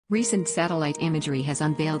Recent satellite imagery has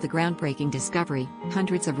unveiled the groundbreaking discovery: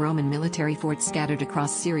 hundreds of Roman military forts scattered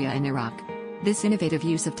across Syria and Iraq. This innovative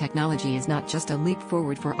use of technology is not just a leap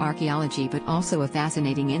forward for archaeology but also a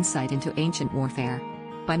fascinating insight into ancient warfare.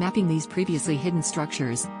 By mapping these previously hidden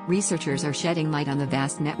structures, researchers are shedding light on the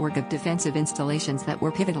vast network of defensive installations that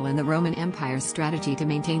were pivotal in the Roman Empire's strategy to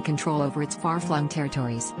maintain control over its far-flung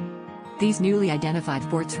territories. These newly identified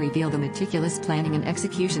forts reveal the meticulous planning and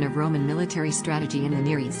execution of Roman military strategy in the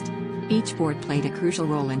Near East. Each fort played a crucial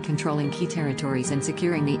role in controlling key territories and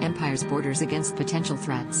securing the empire's borders against potential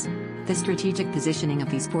threats. The strategic positioning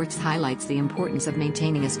of these forts highlights the importance of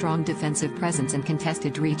maintaining a strong defensive presence in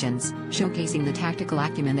contested regions, showcasing the tactical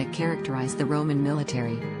acumen that characterized the Roman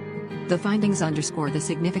military. The findings underscore the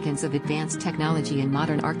significance of advanced technology in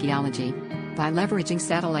modern archaeology. By leveraging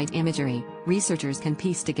satellite imagery, researchers can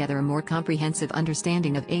piece together a more comprehensive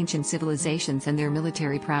understanding of ancient civilizations and their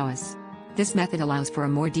military prowess. This method allows for a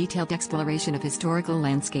more detailed exploration of historical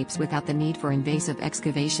landscapes without the need for invasive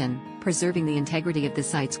excavation, preserving the integrity of the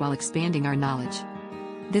sites while expanding our knowledge.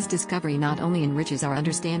 This discovery not only enriches our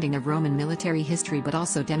understanding of Roman military history but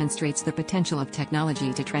also demonstrates the potential of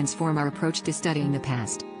technology to transform our approach to studying the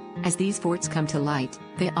past. As these forts come to light,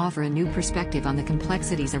 they offer a new perspective on the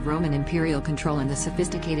complexities of Roman imperial control and the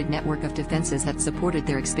sophisticated network of defenses that supported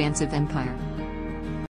their expansive empire.